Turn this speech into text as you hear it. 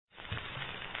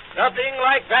Nothing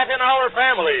like that in our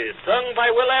family. Sung by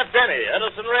Will F. Denny,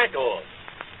 Edison Records.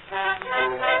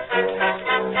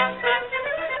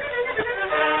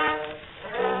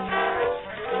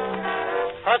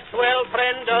 A swell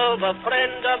friend of a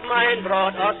friend of mine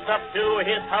brought us up to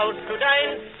his house to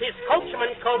dine. His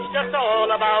coachman coached us all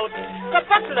about. The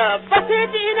butler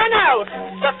butted in and out.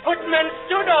 The footman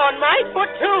stood on my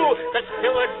foot too. The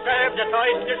steward served us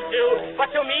oyster stew. But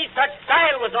to me such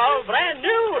style was all brand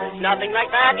new. Nothing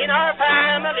like that in our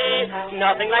family.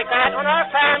 Nothing like that on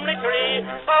our family tree.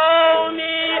 Oh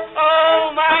me,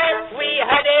 oh my, we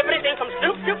had everything from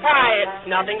soup to pie.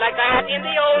 Nothing like that in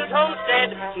the old homestead.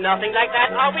 Nothing like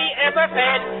that are we ever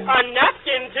fed. A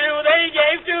napkin too they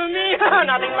gave to me.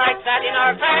 Nothing like that in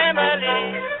our family.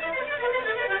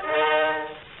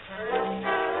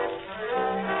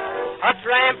 A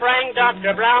tramp rang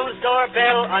Dr. Brown's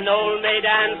doorbell. An old maid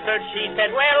answered. She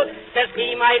said, well, says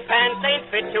he, my pants ain't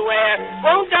fit to wear.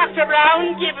 Won't Dr.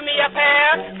 Brown give me a pair?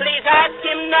 Please ask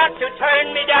him not to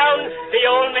turn me down. The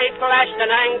old maid flashed an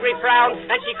angry frown,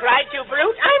 and she cried to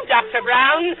Brute, I'm Dr.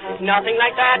 Brown. Nothing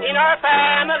like that in our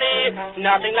family.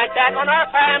 Nothing like that on our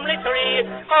family tree.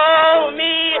 Oh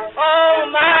me, oh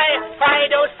my,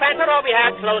 Fido's pants are all we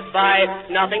had close by.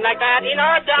 Nothing like that in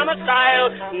our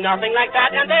domicile. Nothing like that,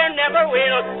 and there never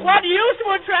will. What use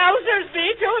would trousers be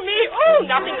to me? Oh,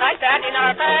 nothing like that in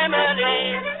our family.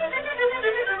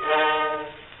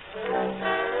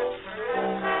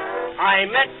 I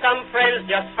met some friends,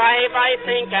 just 5 I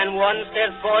think, and one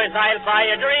says, boys, I'll buy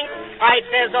a drink. I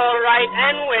says, all right,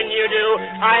 and when you do,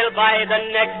 I'll buy the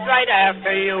next right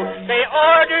after you. They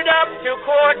ordered up 2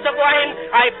 quarts of wine.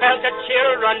 I felt a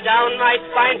chill run down my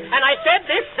spine, and I said,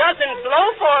 this doesn't flow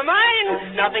for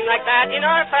mine. Nothing like that in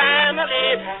our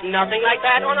family. Nothing like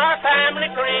that on our family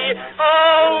tree.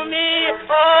 Oh me,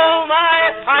 oh my,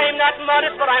 I'm not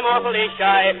modest, but I'm awfully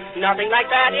shy. Nothing like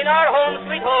that in our home,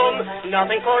 sweet home.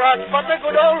 Nothing for us but the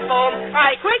good old foam.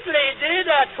 I quickly did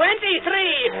a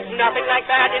 23. Nothing like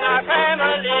that in our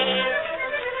family.